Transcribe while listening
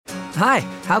Hi,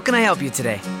 how can I help you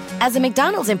today? As a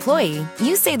McDonald's employee,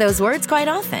 you say those words quite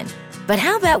often. But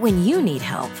how about when you need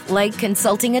help, like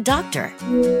consulting a doctor?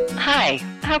 Hi,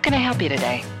 how can I help you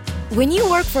today? When you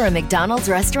work for a McDonald's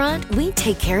restaurant, we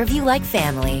take care of you like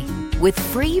family. With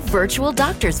free virtual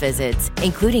doctor's visits,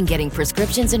 including getting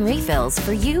prescriptions and refills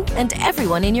for you and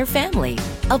everyone in your family.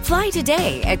 Apply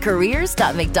today at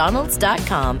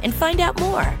careers.mcdonalds.com and find out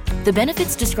more. The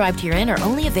benefits described herein are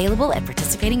only available at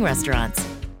participating restaurants.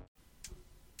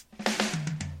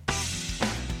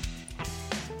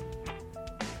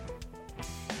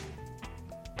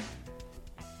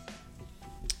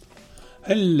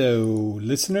 Hello,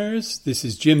 listeners. This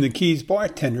is Jim the Keys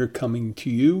bartender coming to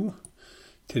you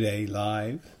today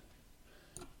live.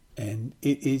 And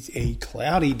it is a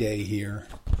cloudy day here.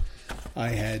 I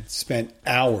had spent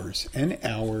hours and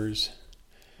hours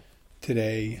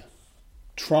today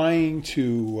trying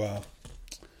to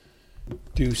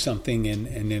do something,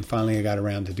 and then finally I got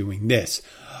around to doing this.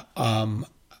 I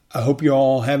hope you're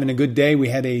all having a good day. We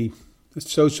had a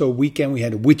so-so weekend. We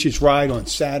had a witch's ride on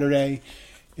Saturday.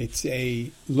 It's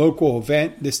a local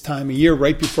event this time of year,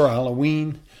 right before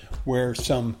Halloween, where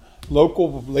some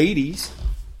local ladies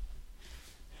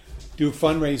do a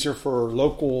fundraiser for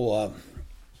local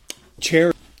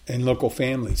charities and local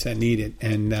families that need it.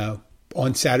 And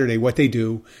on Saturday, what they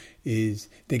do is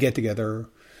they get together,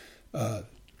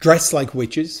 dressed like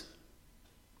witches.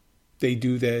 They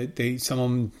do that. Some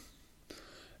of them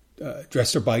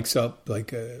dress their bikes up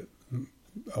like a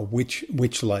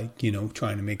witch-like,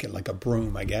 trying to make it like a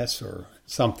broom, I guess, or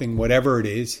something, whatever it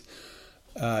is.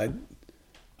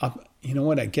 You know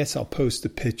what? I guess I'll post a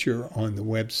picture on the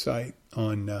website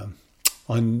on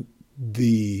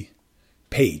the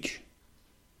page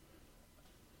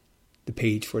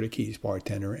for the Keys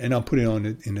bartender, and I'll put it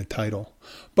on in the title.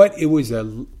 But it was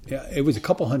a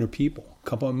couple hundred people,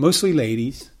 mostly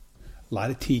ladies, a lot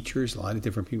of teachers, a lot of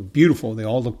different people. Beautiful, they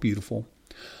all look beautiful.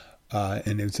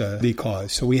 And it's a big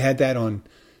cause. So we had that on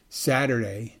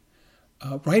Saturday.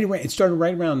 It started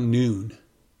right around noon,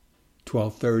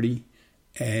 12:30,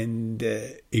 and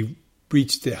it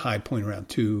reached the high point around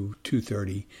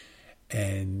 2:30,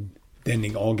 and then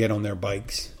they all get on their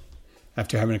bikes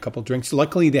after having a couple drinks.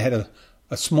 Luckily, they had a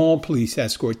small police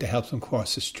escort to help them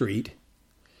cross the street,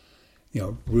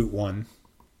 Route 1,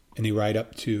 and they ride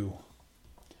up to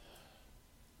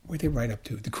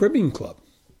the Caribbean Club.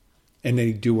 And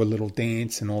they do a little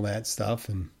dance and all that stuff.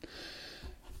 And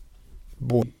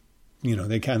boy,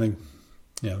 they kind of,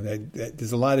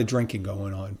 there's a lot of drinking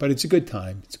going on. But it's a good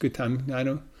time. It's a good time.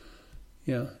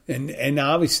 And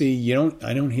obviously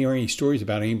I don't hear any stories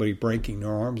about anybody breaking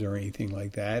their arms or anything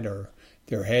like that or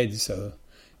their heads. So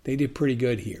they did pretty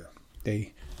good here.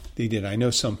 They did. I know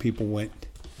some people went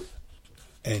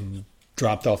and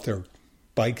dropped off their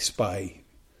bikes by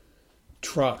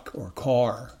truck or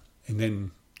car and then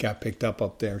got picked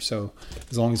up there, so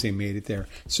as long as they made it there.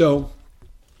 So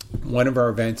one of our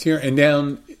events here, and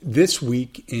down this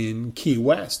week in Key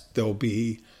West, there'll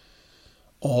be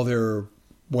all their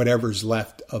whatever's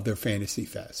left of their Fantasy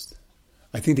Fest.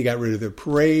 I think they got rid of their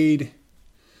parade,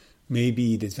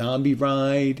 maybe the zombie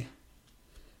ride,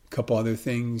 a couple other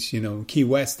things. Key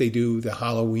West, they do the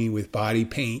Halloween with body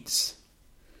paints,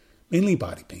 mainly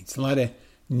body paints, a lot of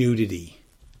nudity.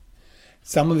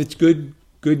 Some of it's good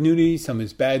nudity, some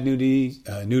is bad nudity.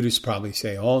 Nudists probably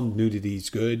say all nudity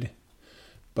is good,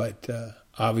 but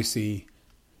obviously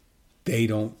they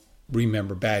don't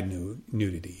remember bad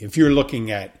nudity. If you're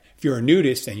a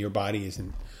nudist and your body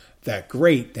isn't that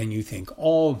great, then you think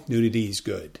all nudity is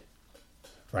good,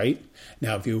 right?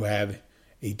 Now, if you have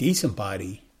a decent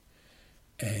body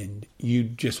and you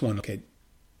just want to look at,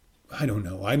 I don't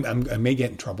know, I may get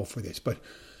in trouble for this, but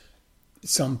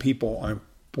some people aren't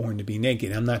born to be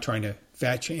naked. I'm not trying to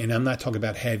fat shame, and I'm not talking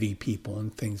about heavy people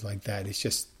and things like that. It's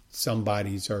just some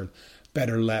bodies are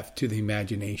better left to the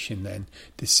imagination than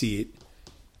to see it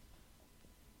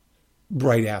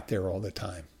right out there all the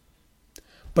time.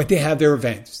 But they have their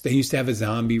events. They used to have a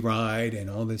zombie ride and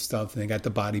all this stuff, and they got the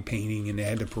body painting, and they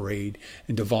had the parade,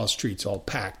 and Duval Street's all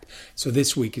packed. So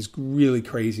this week is really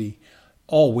crazy.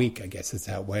 All week, I guess it's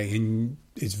that way. And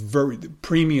it's very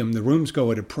premium. The rooms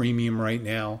go at a premium right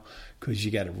now because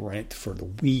you got to rent for the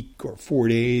week or 4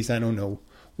 days. I don't know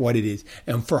what it is.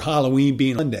 And for Halloween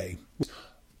being Monday,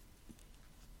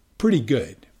 pretty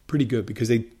good because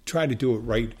they try to do it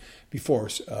right before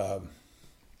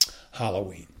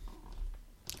Halloween.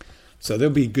 So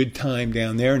there'll be a good time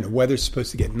down there, and the weather's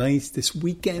supposed to get nice. This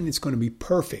weekend it's going to be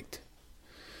perfect.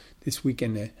 This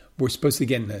weekend we're supposed to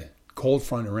get in the cold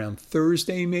front around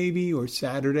Thursday maybe or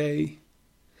Saturday.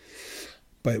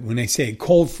 But when they say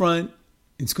cold front,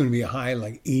 it's going to be a high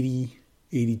like 80,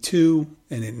 82,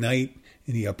 and at night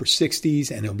in the upper 60s,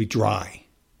 and it'll be dry.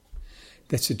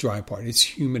 That's the dry part. It's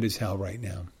humid as hell right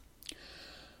now.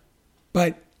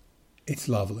 But it's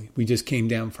lovely. We just came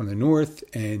down from the north,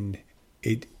 and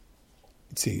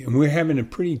and we're having a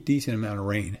pretty decent amount of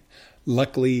rain.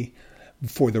 Luckily,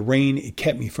 for the rain, it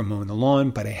kept me from mowing the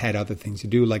lawn, but I had other things to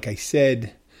do. Like I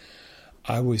said,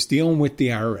 I was dealing with the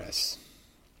IRS,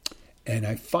 and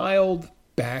I filed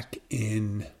back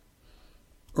in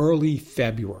early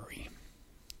February.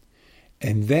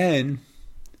 And then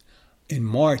in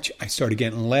March, I started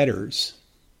getting letters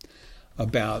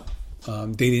about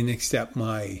they didn't accept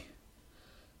my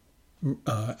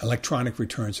electronic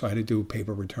return, so I had to do a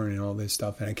paper return and all this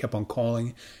stuff. And I kept on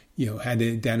calling, had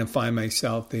to identify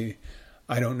myself.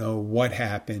 I don't know what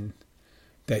happened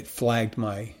that flagged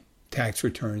my tax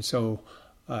return. So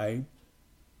I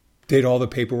did all the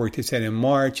paperwork they said in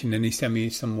March, and then they sent me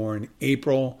some more in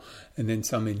April, and then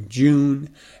some in June,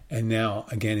 and now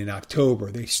again in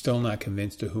October. They're still not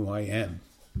convinced of who I am.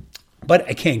 But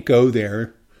I can't go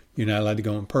there. You're not allowed to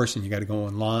go in person. You got to go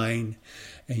online,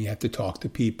 and you have to talk to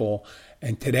people.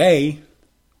 And today,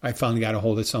 I finally got a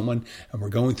hold of someone, and we're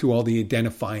going through all the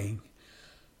identifying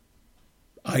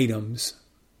items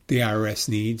the IRS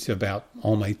needs about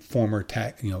all my former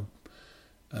tax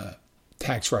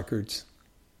records.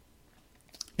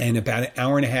 And about an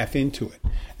hour and a half into it,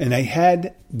 and I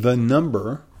had the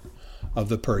number of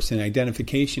the person,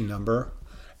 identification number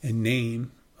and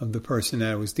name of the person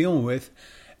that I was dealing with,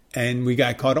 and we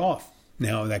got cut off.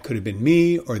 Now, that could have been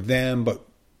me or them, but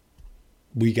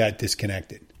we got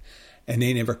disconnected, and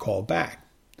they never called back.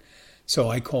 So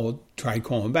I tried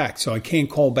calling back. So I can't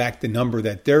call back the number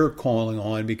that they're calling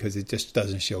on because it just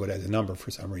doesn't show it as a number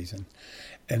for some reason.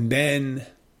 And then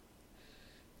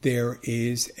there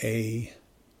is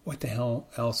what the hell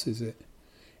else is it?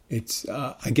 It's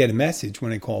I get a message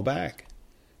when I call back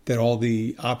that all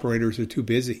the operators are too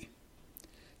busy.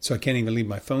 So I can't even leave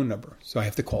my phone number. So I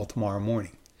have to call tomorrow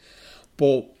morning.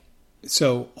 Well,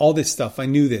 so all this stuff, I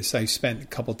knew this. I spent a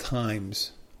couple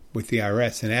times with the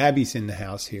IRS, and Abby's in the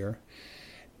house here.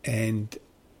 And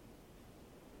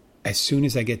as soon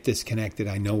as I get disconnected,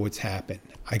 I know what's happened.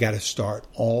 I got to start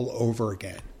all over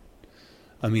again.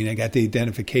 I mean, I got the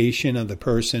identification of the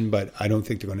person, but I don't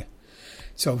think they're going to.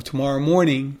 So tomorrow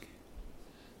morning,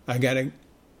 I got to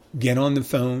get on the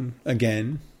phone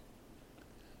again,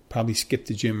 probably skip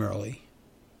the gym early,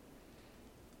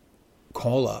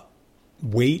 call up,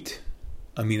 wait.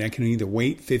 I mean, I can either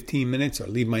wait 15 minutes or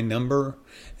leave my number,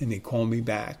 and they call me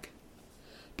back.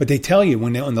 But they tell you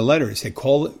when they're on the letter, they say,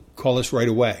 call us right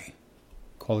away.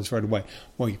 Call us right away.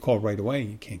 Well, you call right away, and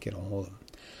you can't get a hold of them.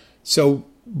 So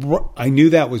I knew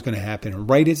that was going to happen. And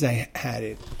right as I had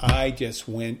it, I just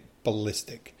went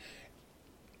ballistic.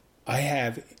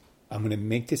 I'm going to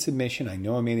make this admission. I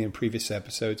know I made it in previous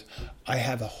episodes. I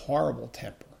have a horrible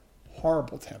temper.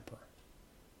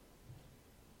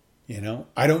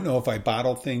 I don't know if I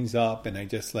bottle things up and I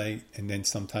just and then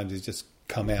sometimes it just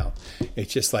come out.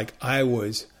 It's just like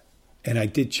and I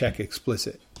did check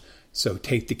explicit. So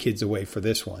take the kids away for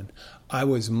this one. I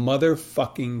was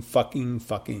fucking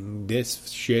this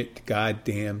shit,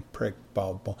 goddamn prick,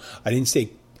 blah, blah. I didn't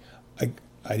say the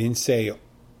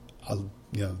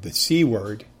C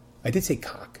word. I did say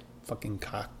cock, fucking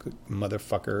cock,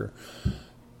 motherfucker,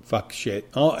 fuck shit,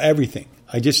 everything.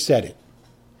 I just said it.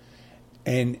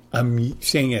 And I'm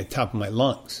saying it at the top of my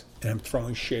lungs. And I'm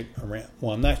throwing shit around.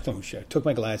 Well, I'm not throwing shit. I took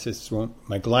my glasses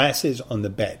on the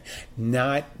bed.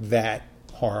 Not that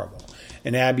horrible.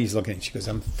 And Abby's looking at me. She goes,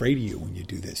 I'm afraid of you when you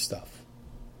do this stuff.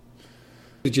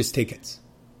 Just tickets.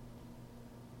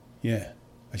 Yeah.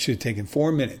 I should have taken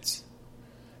 4 minutes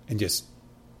and just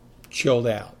chilled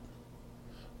out.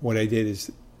 What I did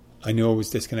is, I knew I was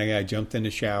disconnected. I jumped in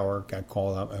the shower, got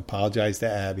called up. I apologized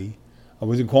to Abby. I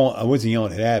wasn't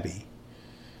yelling at Abby.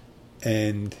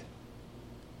 And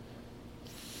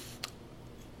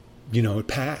it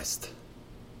passed.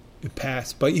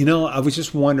 But, I was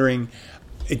just wondering,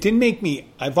 it didn't make me,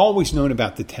 I've always known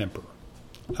about the temper.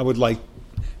 I would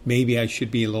maybe I should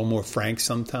be a little more frank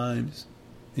sometimes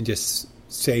and just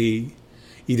say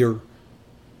either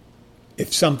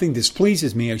if something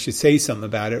displeases me, I should say something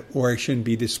about it, or I shouldn't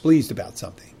be displeased about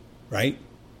something, right?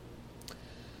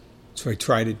 So I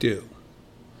try to do.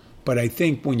 But I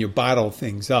think when you bottle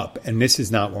things up, and this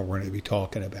is not what we're going to be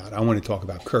talking about. I want to talk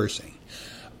about cursing.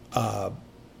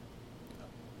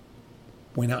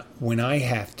 When I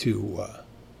have to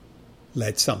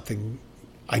let something,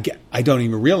 I don't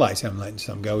even realize I'm letting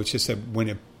something go. It's just that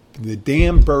when the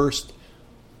dam burst,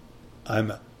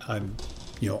 I'm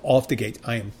off the gate.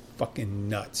 I am fucking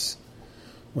nuts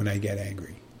when I get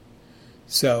angry.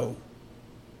 So,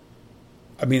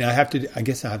 I mean, I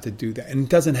guess I have to do that. And it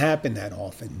doesn't happen that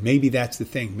often. Maybe that's the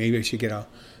thing. Maybe I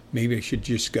should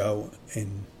just go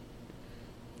and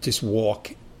just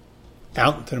walk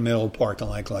out into the middle of the parking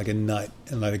lot like a nut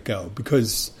and let it go.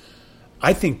 Because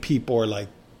I think people are like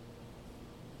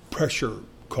pressure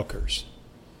cookers.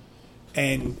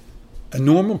 And a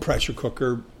normal pressure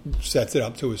cooker sets it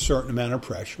up to a certain amount of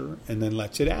pressure and then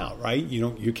lets it out, right?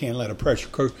 You can't let a pressure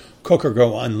cooker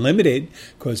go unlimited,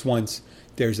 because once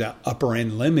there's that upper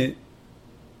end limit,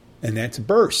 and that's a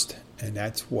burst. And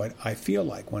that's what I feel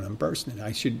like when I'm bursting.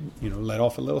 I should, let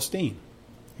off a little steam.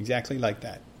 Exactly like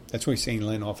that. That's what he's saying,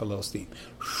 letting off a little steam.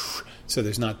 So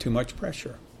there's not too much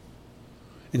pressure.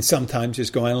 And sometimes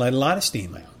just go and let a lot of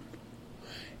steam out.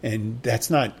 And that's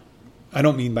not, I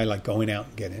don't mean by like going out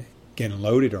and getting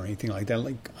loaded or anything like that.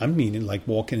 Like, I'm meaning like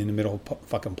walking in the middle of a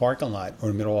fucking parking lot or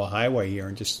the middle of a highway here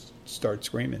and just start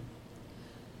screaming.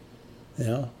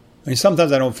 I mean,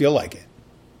 sometimes I don't feel like it.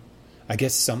 I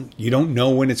guess you don't know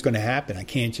when it's going to happen. I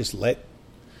can't just let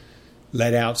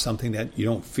out something that you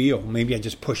don't feel. Maybe I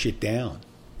just push it down.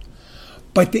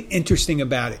 But the interesting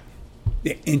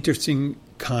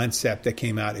concept that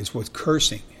came out is with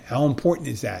cursing. How important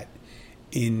is that?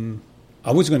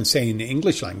 I was going to say in the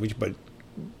English language, but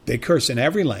they curse in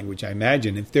every language, I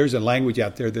imagine. If there's a language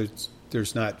out there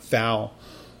there's not foul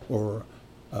or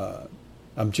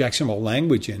objectionable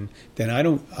language in, then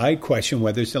I question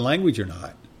whether it's a language or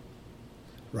not.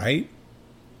 Right?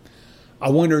 I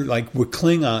wonder, like with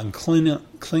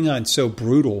Klingon's so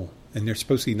brutal, and they're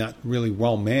supposed to be not really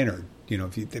well-mannered,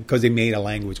 because they made a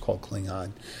language called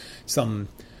Klingon. Some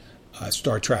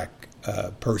Star Trek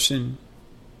person,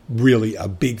 really a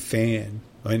big fan,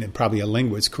 and probably a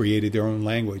linguist, created their own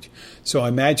language. So I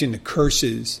imagine the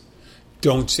curses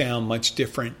don't sound much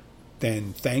different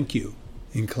than thank you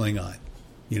in Klingon.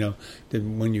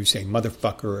 When you say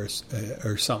motherfucker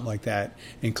or something like that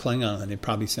in Klingon, it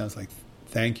probably sounds like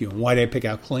thank you. And why did I pick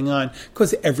out Klingon?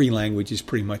 Because every language is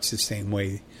pretty much the same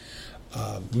way,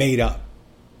 made up.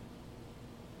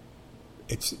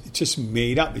 It's just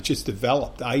made up. It's just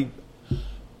developed. I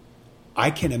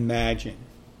can imagine,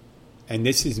 and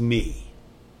this is me.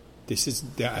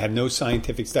 I have no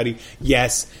scientific study.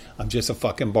 Yes, I'm just a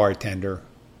fucking bartender.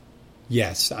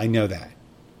 Yes, I know that.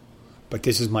 But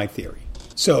this is my theory.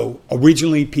 So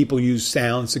originally people used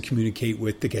sounds to communicate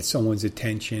with, to get someone's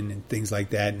attention and things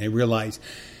like that. And they realized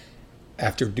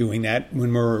after doing that,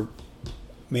 when we're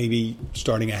maybe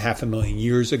starting 500,000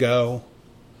 years ago,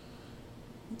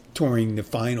 during the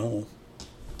final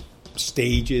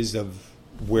stages of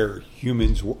where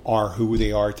humans are who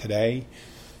they are today,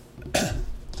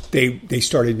 they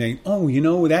started saying,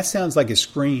 that sounds like a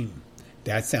scream.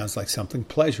 That sounds like something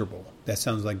pleasurable. That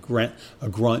sounds like a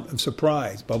grunt of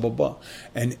surprise, blah, blah, blah.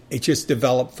 And it just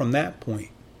developed from that point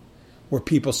where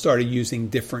people started using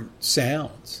different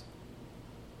sounds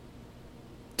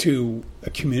to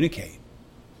communicate.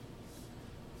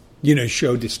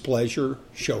 Show displeasure,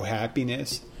 show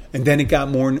happiness. And then it got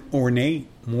more ornate,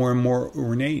 more and more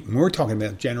ornate. And we're talking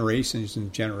about generations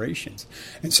and generations.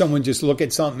 And someone just look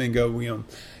at something and go,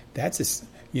 that's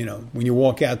when you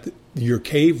walk out your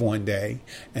cave one day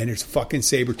and there's fucking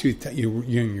saber-toothed,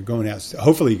 you're going out,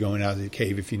 hopefully you're going out of the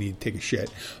cave if you need to take a shit,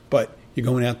 but you're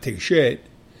going out to take a shit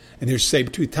and there's a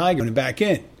saber-toothed tiger going back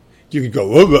in. You could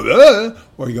go,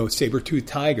 or you go saber-toothed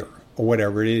tiger or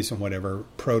whatever it is in whatever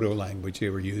proto-language they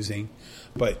were using.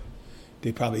 But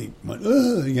they probably went,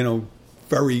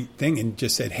 very thing and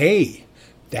just said, hey,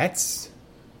 that's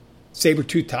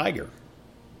saber-toothed tiger.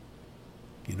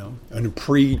 In a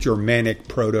pre-Germanic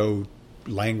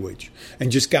proto-language, and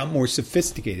just got more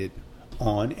sophisticated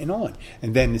on and on.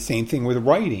 And then the same thing with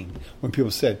writing, when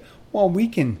people said, well,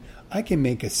 I can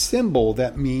make a symbol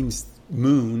that means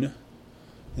moon,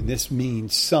 and this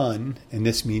means sun, and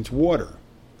this means water.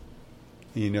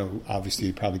 Obviously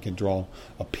you probably can draw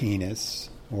a penis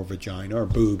or vagina or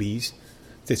boobies.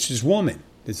 This is woman.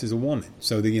 This is a woman.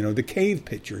 So the cave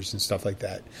pictures and stuff like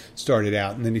that started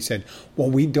out. And then he said, well,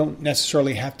 we don't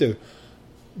necessarily have to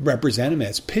represent them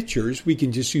as pictures. We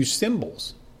can just use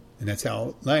symbols. And that's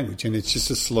how language. And it's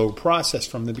just a slow process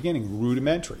from the beginning,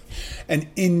 rudimentary. And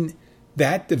in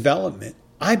that development,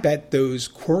 I bet those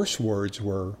curse words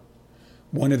were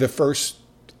one of the first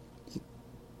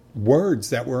words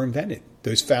that were invented.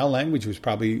 Those foul language was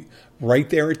probably right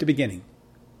there at the beginning.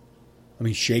 I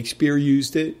mean, Shakespeare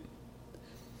used it.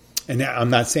 And I'm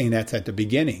not saying that's at the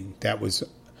beginning. That was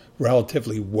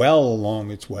relatively well along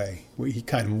its way. He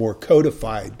kind of more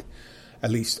codified,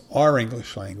 at least our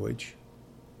English language,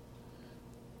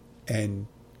 and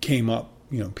came up,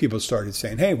 people started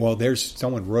saying, hey, well, there's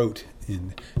someone wrote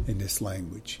in this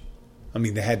language. I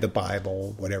mean, they had the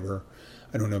Bible, whatever.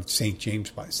 I don't know if St.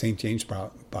 James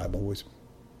Bible was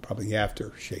probably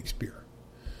after Shakespeare.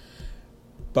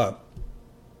 But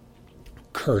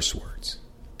curse words.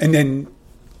 And then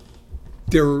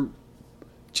they're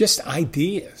just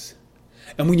ideas.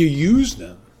 And when you use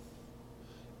them,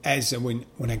 as when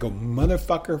I go,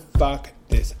 motherfucker, fuck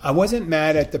this. I wasn't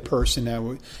mad at the person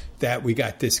that we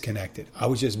got disconnected. I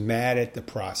was just mad at the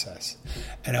process.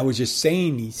 And I was just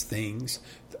saying these things,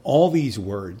 all these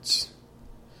words,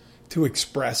 to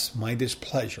express my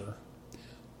displeasure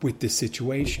with the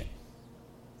situation.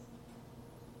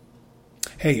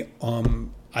 Hey,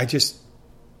 I just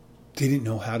didn't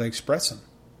know how to express them.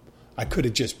 I could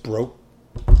have just broke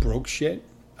shit.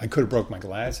 I could have broke my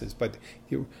glasses, but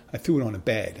I threw it on a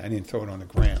bed. I didn't throw it on the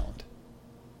ground.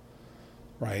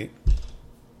 Right?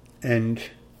 And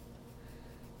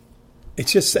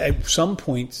it's just at some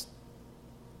points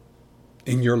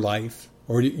in your life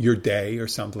or your day or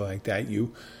something like that,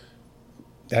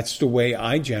 that's the way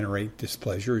I generate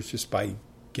displeasure, is just by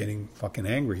getting fucking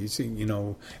angry. You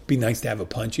know, it'd be nice to have a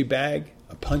punching bag.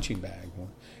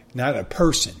 Not a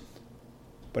person,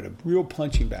 but a real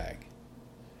punching bag.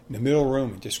 In the middle of the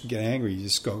room and just get angry, you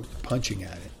just go punching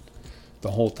at it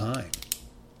the whole time.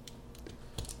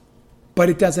 But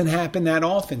it doesn't happen that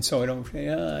often, so I don't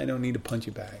need a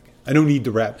punching bag. I don't need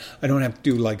to wrap. I don't have to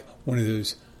do like one of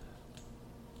those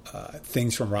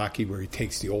things from Rocky where he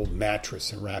takes the old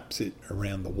mattress and wraps it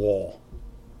around the wall.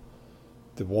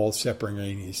 The wall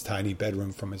separating his tiny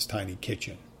bedroom from his tiny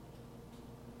kitchen.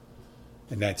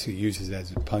 And that's who uses it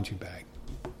as a punching bag.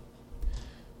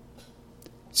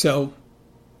 So,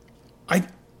 at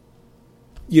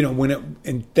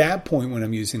that point when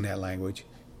I'm using that language,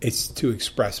 it's to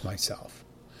express myself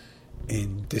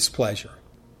in displeasure.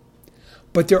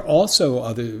 But there are also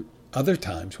other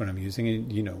times when I'm using it,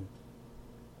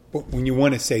 when you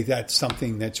want to say that's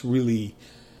something that's really,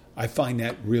 I find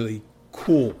that really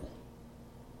cool.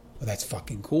 Well, that's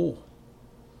fucking cool.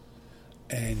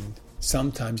 And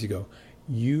sometimes you go,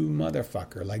 you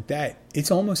motherfucker, like that.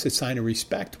 It's almost a sign of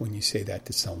respect when you say that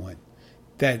to someone,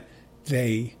 that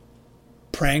they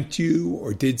pranked you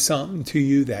or did something to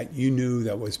you that you knew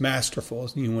that was masterful,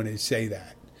 and you wanted to say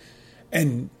that.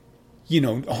 And,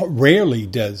 rarely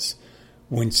does,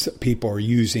 when people are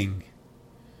using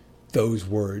those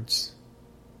words,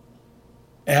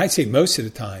 and I'd say most of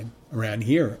the time around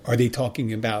here, are they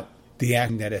talking about the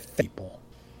act that affects people?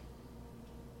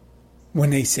 When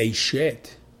they say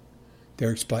shit,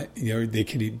 they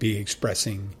could be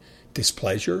expressing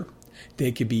displeasure.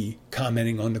 They could be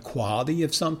commenting on the quality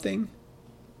of something.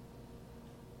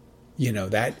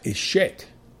 That is shit.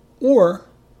 Or,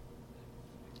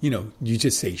 you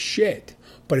just say shit.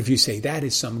 But if you say that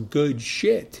is some good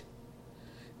shit,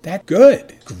 that's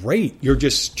good. Great. You're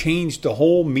just changed the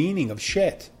whole meaning of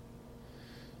shit.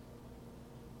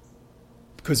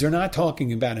 Because they're not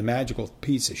talking about a magical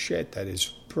piece of shit that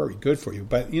is very good for you.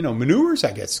 But, manure's,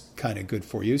 I guess, kind of good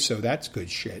for you. So that's good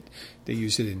shit. They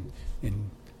use it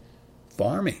in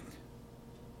farming.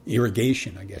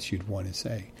 Irrigation, I guess you'd want to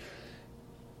say.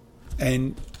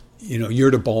 And,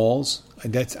 you're the balls.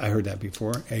 I heard that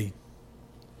before. A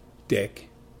dick.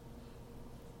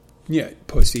 Yeah,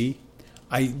 pussy.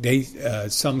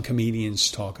 Some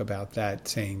comedians talk about that,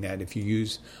 saying that if you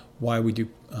use, when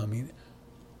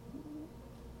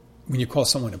you call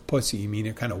someone a pussy, you mean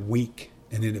they're kind of weak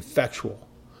and ineffectual.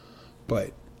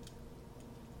 But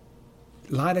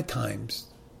a lot of times,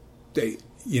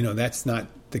 that's not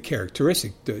the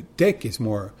characteristic. The dick is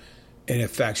more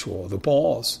ineffectual. The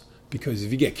balls, because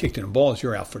if you get kicked in the balls,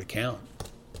 you're out for the count.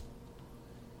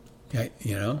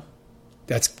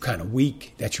 That's kind of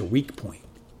weak. That's your weak point.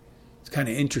 It's kind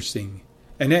of interesting.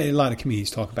 And a lot of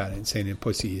comedians talk about it and saying that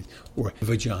pussy or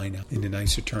vagina, in the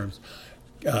nicer terms,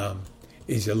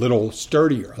 is a lot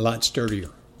sturdier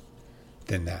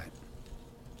than that.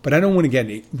 But I don't want to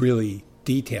get really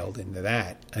detailed into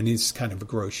that. And it's kind of a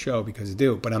gross show because I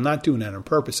do. But I'm not doing that on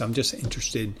purpose. I'm just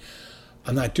interested.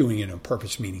 I'm not doing it on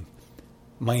purpose, meaning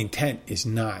my intent is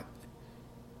not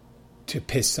to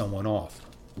piss someone off.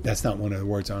 That's not one of the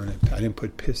words on it. I didn't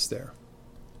put piss there.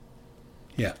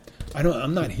 Yeah.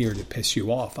 I'm not here to piss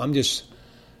you off. I'm just,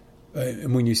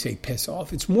 when you say piss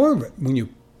off, it's more of when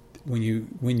you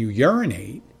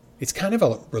urinate, it's kind of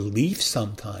a relief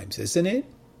sometimes, isn't it?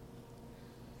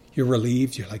 You're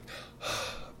relieved. You're like,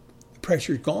 the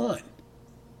pressure's gone.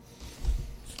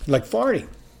 Like farting.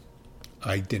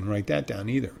 I didn't write that down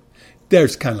either.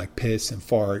 There's kind of like piss and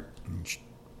fart and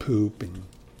poop and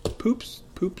poops.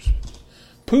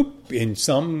 Poop in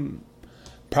some,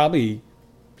 probably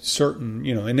certain,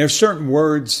 and there's certain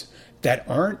words that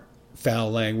aren't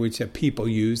foul language that people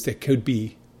use that could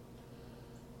be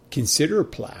considered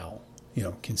plow.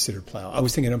 Considered plow. I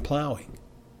was thinking of plowing.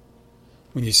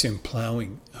 When you say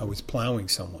plowing, I was plowing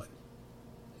someone.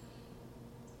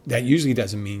 That usually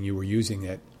doesn't mean you were using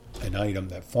an item,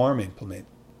 that farm implement,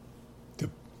 to,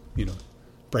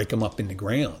 break them up in the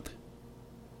ground.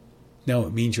 No,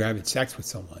 it means you're having sex with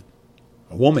someone,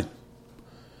 a woman.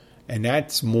 And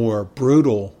that's more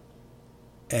brutal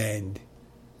and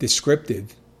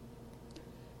descriptive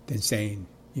than saying,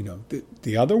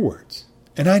 the other words.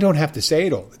 And I don't have to say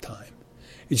it all the time.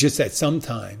 It's just that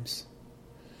sometimes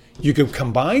you can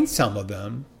combine some of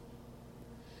them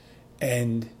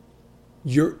and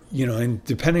and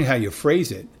depending how you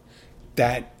phrase it,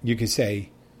 that you can say,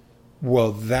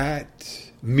 well, that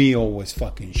meal was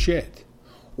fucking shit.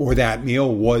 Or that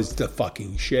meal was the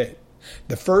fucking shit.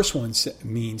 The first one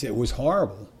means it was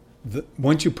horrible.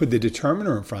 Once you put the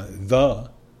determiner in front of the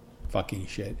fucking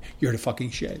shit, you're the fucking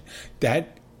shit.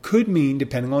 That could mean,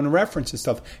 depending on the reference and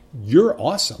stuff, you're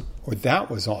awesome. Or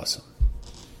that was awesome.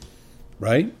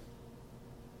 Right?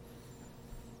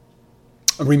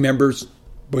 I remember,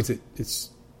 it's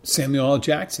Samuel L.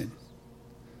 Jackson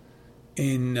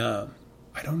in, I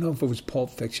don't know if it was Pulp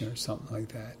Fiction or something like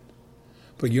that.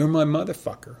 But you're my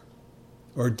motherfucker.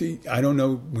 Or I don't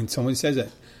know, when someone says that,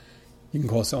 you can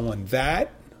call someone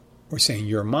that or saying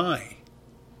you're my.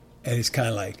 And it's kind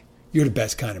of like, you're the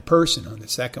best kind of person on the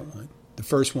second one. The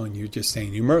first one, you're just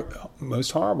saying you're the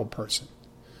most horrible person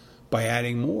by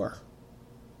adding more.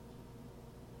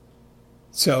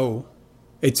 So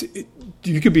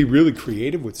you could be really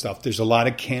creative with stuff. There's a lot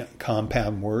of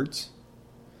compound words.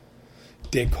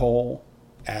 Dickhole,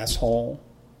 asshole,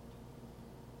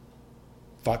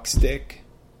 fuckstick,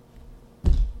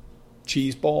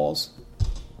 cheese balls,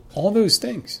 all those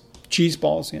things. Cheese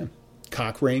balls, yeah.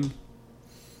 Cock ring.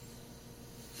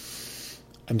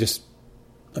 I'm just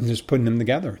putting them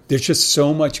together. There's just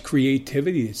so much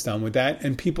creativity that's done with that.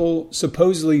 And people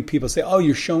say, oh,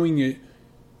 you're showing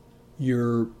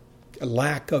your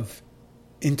lack of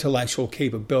intellectual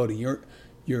capability.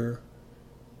 You're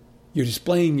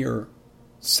displaying your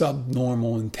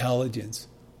subnormal intelligence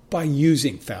by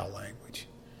using foul language.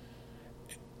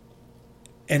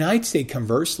 And I'd say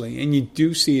conversely, and you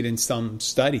do see it in some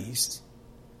studies,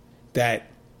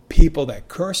 that people that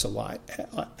curse a lot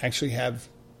actually have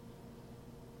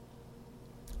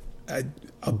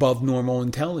above normal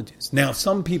intelligence. Now,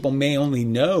 some people may only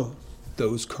know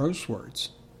those curse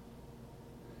words.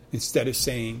 Instead of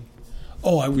saying,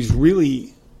 oh, I was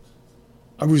really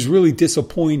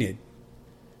disappointed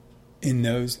in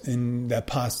that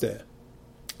pasta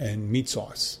and meat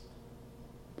sauce.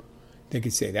 They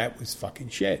could say that was fucking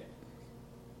shit.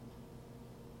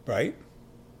 Right?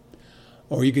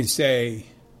 Or you can say,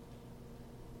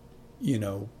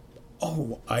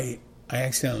 oh, I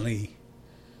accidentally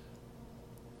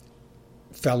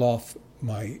slid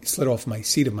off my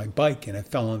seat of my bike and I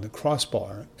fell on the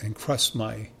crossbar and crushed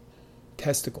my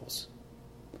testicles.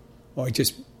 Or I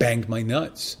just banged my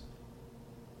nuts.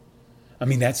 I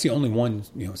mean, that's the only one,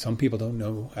 some people don't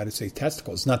know how to say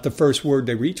testicles. It's not the first word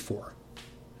they reach for.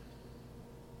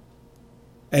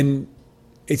 And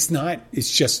it's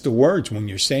just the words. When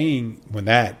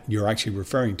you're actually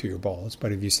referring to your balls.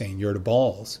 But if you're saying you're the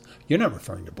balls, you're not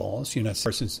referring to balls. You're not, this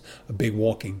person's a big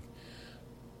walking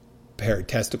pair of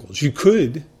testicles. You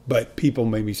could, but people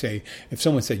maybe say, if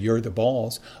someone said you're the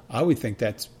balls, I would think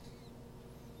that's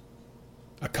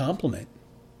a compliment.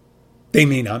 They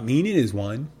may not mean it as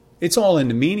one. It's all in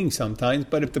the meaning sometimes,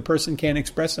 but if the person can't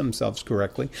express themselves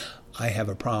correctly, I have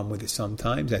a problem with it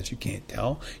sometimes, as you can't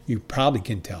tell. You probably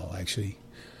can tell, actually,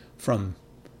 from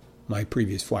my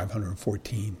previous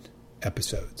 514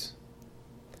 episodes.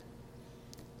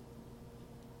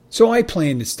 So I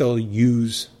plan to still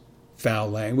use foul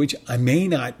language. I may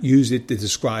not use it to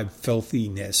describe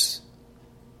filthiness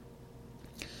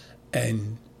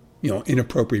and,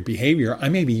 inappropriate behavior. I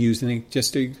may be using it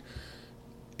just to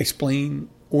explain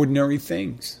ordinary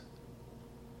things.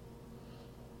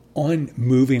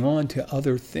 Moving on to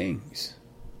other things.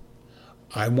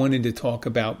 I wanted to talk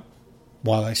about,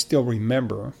 while I still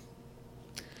remember,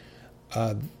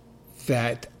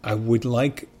 that I would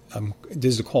like,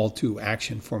 this is a call to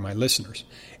action for my listeners.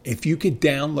 If you could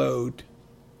download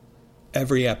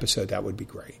every episode, that would be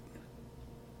great.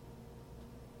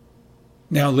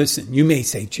 Now listen, you may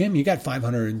say, Jim, you got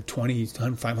 520,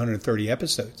 530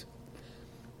 episodes.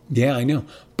 Yeah, I know.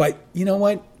 But you know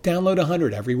what? Download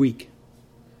 100 every week.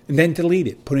 And then delete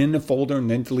it. Put it in a folder and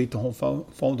then delete the whole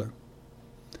folder.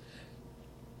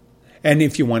 And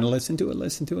if you want to listen to it,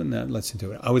 listen to it and not listen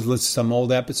to it. I was listening to some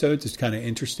old episodes. It's kind of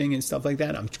interesting and stuff like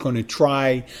that. I'm going to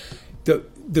try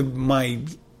my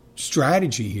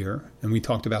strategy here, and we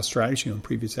talked about strategy on a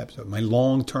previous episode, my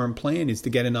long-term plan is to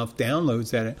get enough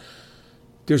downloads that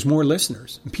there's more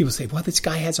listeners. And people say, well, this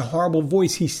guy has a horrible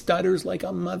voice. He stutters like a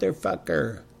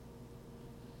motherfucker.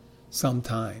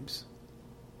 Sometimes.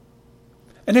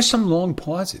 And there's some long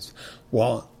pauses.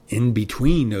 Well, in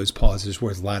between those pauses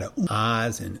was a lot of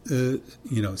ahs and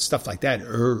stuff like that,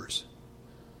 ers.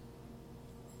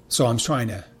 So I'm trying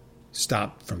to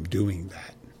stop from doing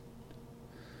that.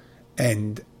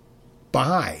 And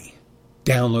by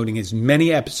downloading as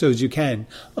many episodes as you can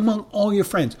among all your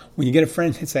friends. When you get a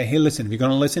friend and say, hey, listen, if you're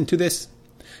going to listen to this,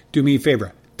 do me a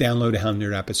favor, download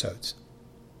 100 episodes.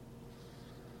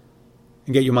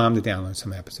 And get your mom to download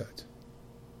some episodes.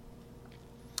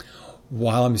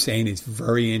 While I'm saying it's a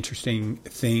very interesting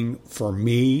thing for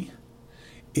me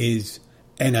is,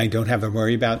 and I don't have to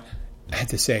worry about, I had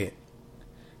to say it,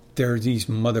 there are these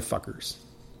motherfuckers.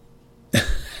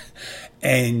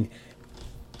 And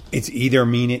it's either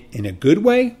mean it in a good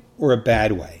way or a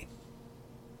bad way.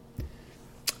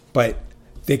 But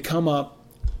they come up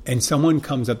and someone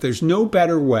comes up. There's no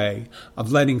better way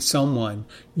of letting someone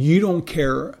you don't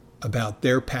care about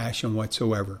their passion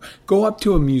whatsoever. Go up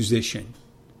to a musician.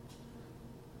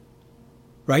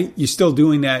 Right? You're still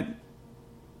doing that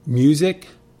music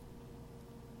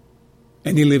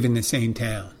and they live in the same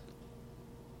town.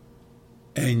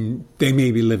 And they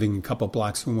may be living a couple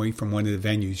blocks away from one of the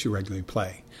venues you regularly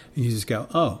play. And you just go,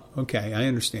 oh, okay, I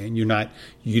understand. You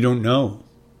don't know.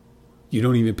 You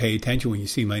don't even pay attention when you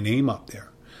see my name up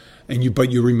there.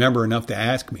 But you remember enough to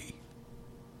ask me.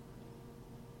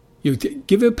 You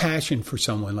give a passion for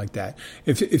someone like that.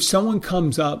 If someone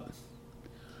comes up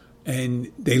and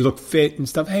they look fit and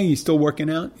stuff, hey, you still working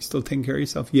out? You still taking care of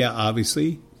yourself? Yeah,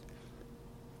 obviously.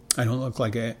 I don't look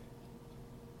like a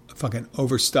fucking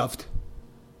overstuffed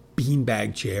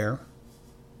beanbag chair.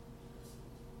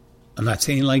 I'm not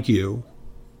saying like you.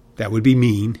 That would be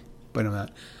mean, but I'm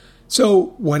not.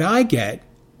 So what I get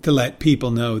to let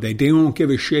people know they don't give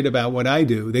a shit about what I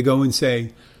do, they go and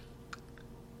say,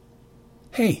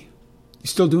 hey, you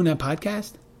still doing that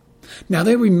podcast? Now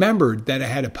they remembered that I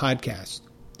had a podcast.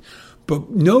 But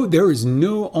no, there is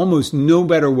almost no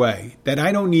better way that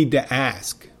I don't need to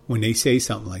ask when they say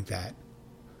something like that.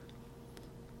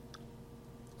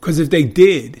 Because if they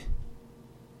did,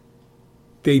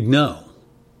 they'd know.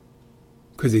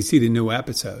 Because they see the new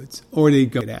episodes. Or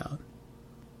they'd go down.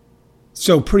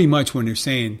 So pretty much when they're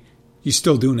saying, you're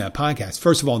still doing that podcast,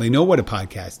 first of all, they know what a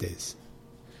podcast is.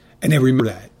 And they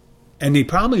remember that. And they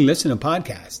probably listen to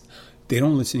podcasts. They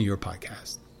don't listen to your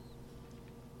podcast.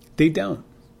 They don't.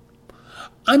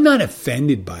 I'm not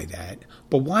offended by that.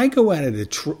 But why go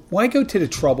why go to the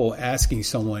trouble asking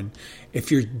someone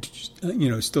if you're,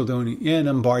 still doing it? Yeah, and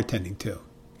I'm bartending too.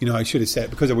 I should have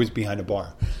said because I was behind a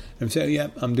bar. I'm saying, yeah,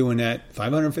 I'm doing that.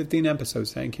 515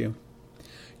 episodes, thank you.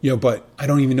 But I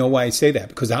don't even know why I say that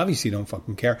because obviously I don't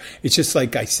fucking care. It's just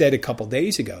like I said a couple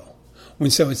days ago when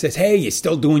someone says, hey, you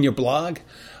still doing your blog?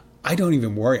 I don't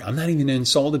even worry. I'm not even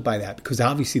insulted by that because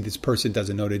obviously this person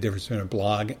doesn't know the difference between a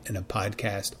blog and a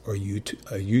podcast or a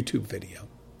YouTube video.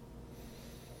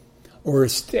 Or a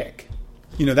stick.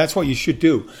 That's what you should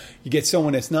do. You get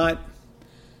someone that's not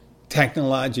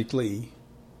technologically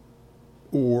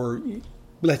or,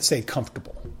 let's say,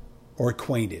 comfortable or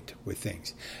acquainted with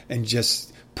things and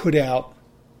just put out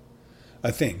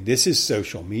a thing. This is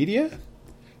social media.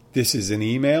 This is an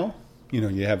email.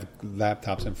 You have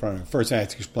laptops in front of them. First, I have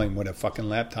to explain what a fucking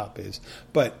laptop is.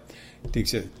 But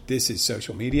this is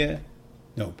social media.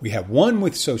 No, we have one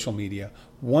with social media,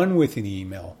 one with an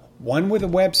email, one with a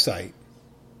website,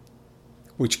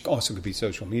 which also could be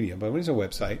social media, but it is a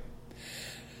website,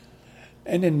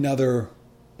 and another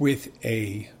with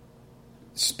a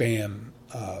spam.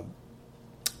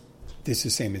 This is the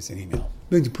same as an email.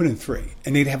 But you put in 3,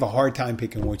 and they'd have a hard time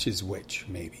picking which is which,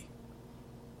 maybe.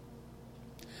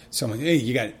 Someone, hey,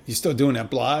 you still doing that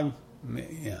blog?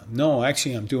 Yeah. No,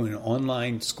 actually, I'm doing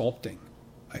online sculpting.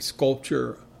 I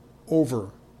sculpture over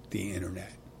the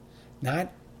internet,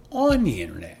 not on the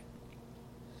internet.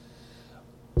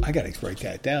 I got to write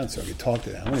that down so I can talk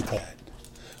to that. I'm going to talk that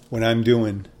when I'm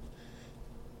doing.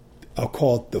 I'll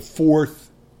call it the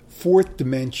fourth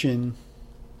dimension.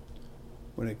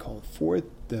 What do I call it? Fourth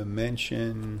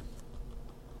dimension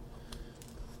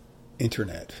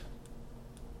internet.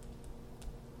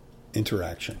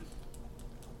 Interaction.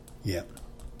 Yeah.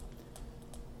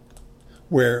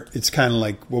 Where it's kind of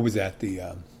like, what was that?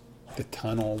 The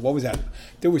tunnel. What was that?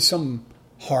 There was some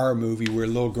horror movie where a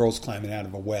little girl's climbing out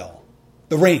of a well.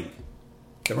 The Ring.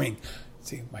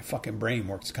 See, my fucking brain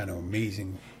works kind of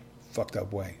amazing, fucked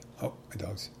up way. Oh, my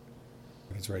dog's.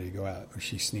 It's ready to go out, or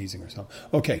she's sneezing or something.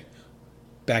 Okay,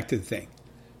 back to the thing.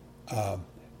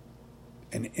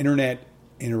 An internet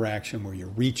interaction where you're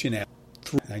reaching out.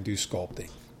 I do sculpting.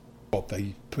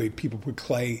 People put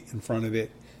clay in front of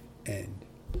it, and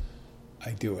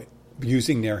I do it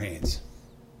using their hands.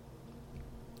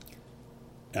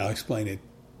 I'll explain it.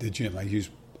 The gym I use,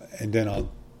 and then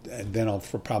I'll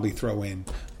probably throw in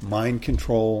mind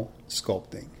control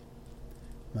sculpting.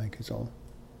 Mind control,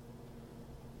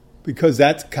 because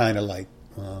that's kind of like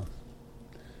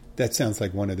that sounds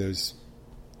like one of those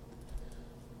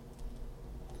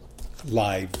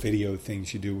live video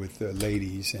things you do with the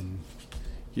ladies, and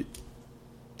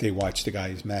they watch the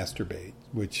guys masturbate,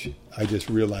 which I just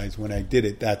realized when I did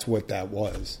it, that's what that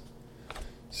was.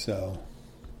 So,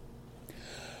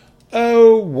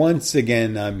 once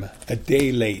again, I'm a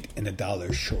day late and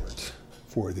 $1 short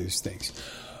for those things.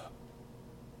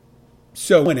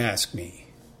 So when asked me,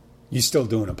 you still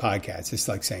doing a podcast? It's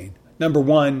like saying, number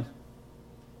one,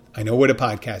 I know what a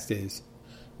podcast is.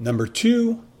 Number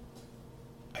two,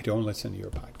 I don't listen to your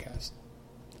podcast.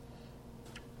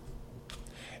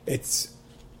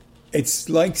 It's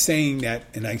like saying that,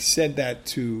 and I said that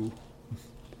to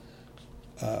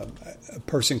a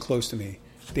person close to me.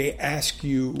 They asked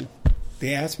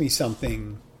me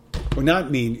something, well,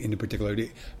 not me in particular.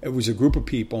 It was a group of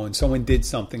people, and someone did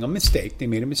something, a mistake. They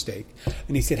made a mistake,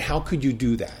 and he said, "How could you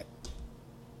do that?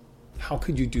 How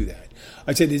could you do that?"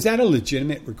 I said, "Is that a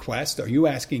legitimate request? Are you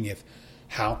asking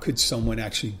how could someone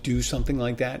actually do something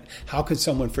like that? How could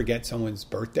someone forget someone's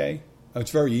birthday?" Oh,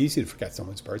 it's very easy to forget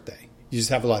someone's birthday. You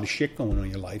just have a lot of shit going on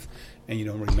in your life, and you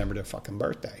don't remember their fucking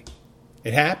birthday.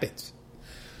 It happens.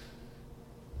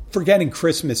 Forgetting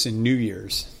Christmas and New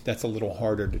Year's, that's a little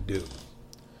harder to do.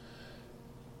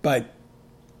 But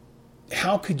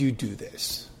how could you do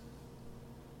this?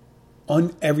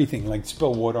 On everything, like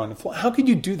spill water on the floor. How could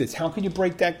you do this? How could you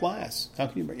break that glass?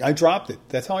 I dropped it.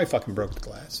 That's how I fucking broke the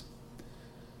glass.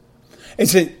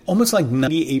 It's almost like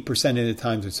 98% of the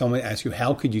times when someone asks you,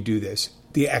 how could you do this?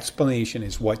 The explanation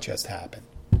is what just happened.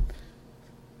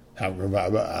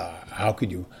 How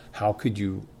could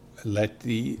you let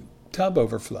the tub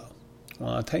overflow?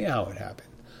 Well, I'll tell you how it happened.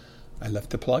 I left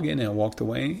the plug in and I walked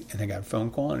away, and I got a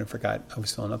phone call and I forgot I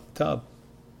was filling up the tub.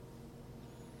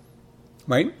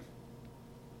 Right?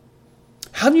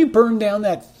 How do you burn down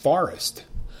that forest?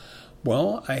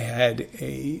 Well,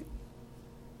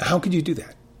 how could you do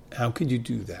that? How could you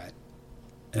do that?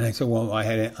 And I said, well, I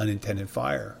had an unintended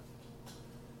fire,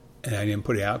 and I didn't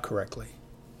put it out correctly.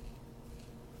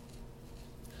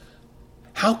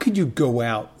 How could you go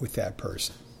out with that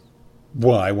person?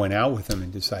 Well, I went out with them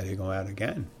and decided to go out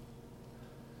again.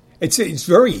 It's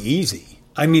very easy.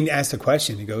 I mean, ask the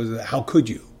question. He goes, how could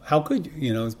you? How could you?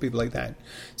 You know, it's people like that.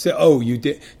 So, oh, you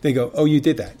did. They go, oh, you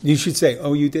did that. You should say,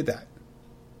 oh, you did that.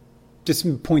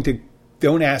 Just point to,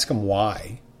 don't ask them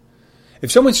why.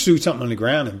 If someone threw something on the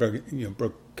ground and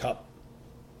broke a cup,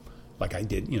 like I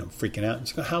did, freaking out, and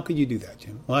you go, how could you do that,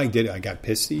 Jim? Well, I did it. I got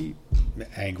pissy,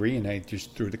 angry, and I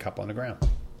just threw the cup on the ground.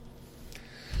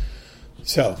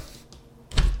 So,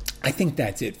 I think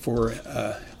that's it for,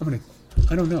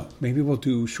 I don't know. Maybe we'll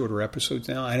do shorter episodes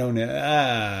now. I don't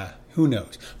know. Who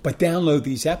knows? But download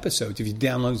these episodes. If you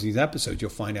download these episodes,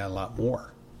 you'll find out a lot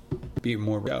more. Be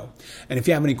more go. And if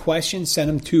you have any questions, send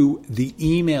them to the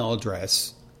email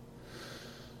address.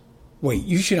 Wait,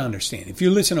 you should understand. If you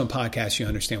listen to a podcast, you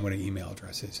understand what an email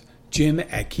address is.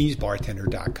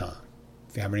 Jim@keysbartender.com.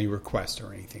 If you have any requests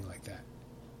or anything like that.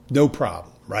 No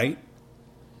problem, right?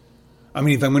 I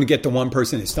mean, if I'm going to get the one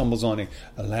person that stumbles on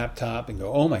a laptop and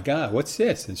go, oh my God, what's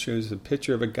this? And shows a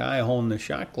picture of a guy holding a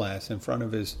shot glass in front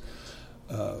of his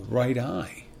right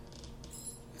eye.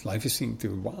 His life is seen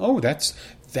through, oh, that's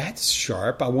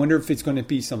sharp. I wonder if it's going to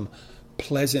be some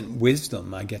pleasant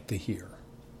wisdom I get to hear.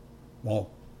 Well,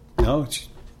 no, it's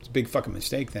a big fucking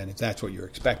mistake then if that's what you're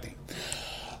expecting.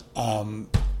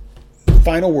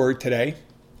 Final word today.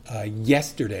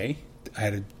 Yesterday, I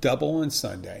had a double on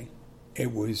Sunday.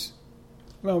 It was,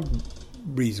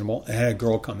 reasonable. I had a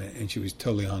girl come in and she was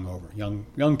totally hungover.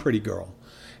 Young, pretty girl.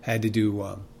 Had to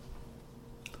do,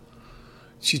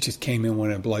 she just came in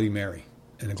with a Bloody Mary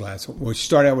and a glass of, well, she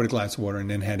started out with a glass of water and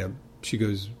then she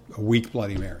goes, a weak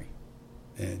Bloody Mary.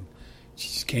 And she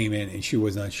just came in and she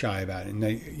was not shy about it.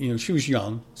 And she was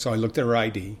young, so I looked at her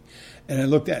ID and I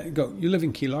looked at it and go, you live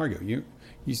in Key Largo.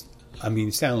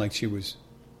 It sounded like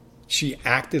she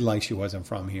acted like she wasn't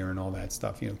from here and all that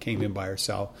stuff, came in by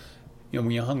herself. When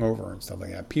you're hungover and stuff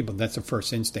like that, that's the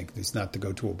first instinct is not to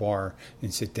go to a bar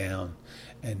and sit down.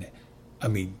 And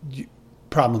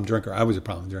problem drinker. I was a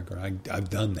problem drinker. I've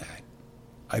done that.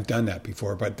 I've done that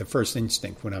before, but the first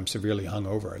instinct when I'm severely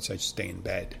hungover is I stay in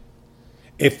bed.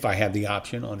 If I have the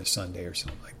option on a Sunday or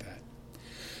something like that.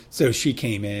 So she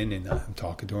came in and I'm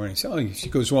talking to her and I said, she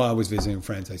goes, well, I was visiting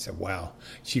friends. I said, wow,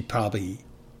 she probably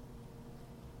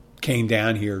came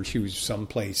down here. She was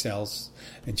someplace else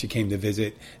and she came to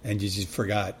visit and she just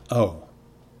forgot,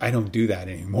 I don't do that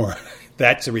anymore.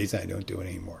 That's the reason I don't do it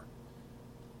anymore.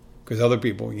 Because other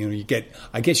people,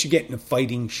 I guess you get in a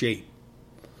fighting shape.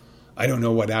 I don't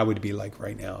know what I would be like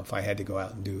right now if I had to go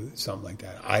out and do something like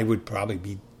that. I would probably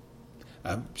be,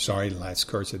 I'm sorry, the last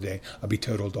curse of the day, I'd be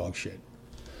total dog shit.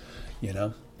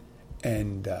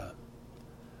 And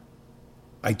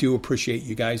I do appreciate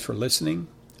you guys for listening.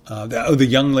 The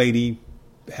young lady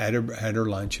had her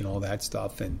lunch and all that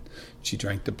stuff, and she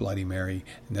drank the Bloody Mary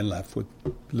and then left with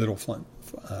little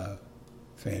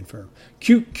fanfare.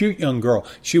 Cute young girl.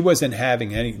 She wasn't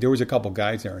having any. There was a couple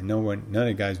guys there, and none of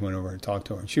the guys went over and talked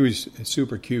to her. She was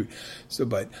super cute. So,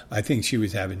 but I think she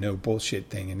was having no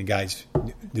bullshit thing, and the guys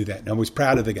do that. And I was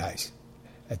proud of the guys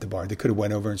at the bar. They could have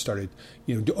went over and started,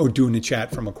 or doing the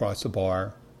chat from across the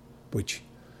bar, which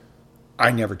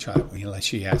I never chat unless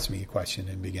she asked me a question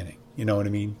in the beginning. You know what I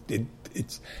mean?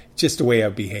 It's just the way I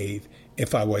behave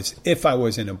if I was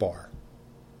in a bar.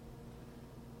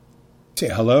 Say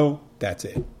hello. That's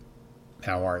it.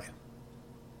 How are you?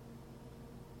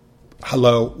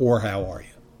 Hello or how are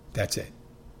you? That's it.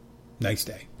 Nice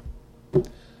day.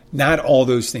 Not all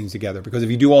those things together, because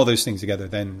if you do all those things together,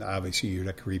 then obviously you're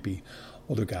that creepy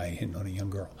older guy hitting on a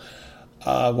young girl.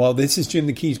 Well, this is Jim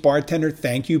the Keys Bartender.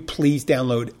 Thank you. Please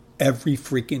download every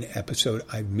freaking episode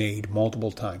I've made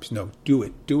multiple times. No, do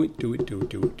it. Do it.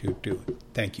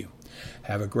 Thank you.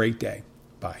 Have a great day.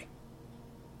 Bye.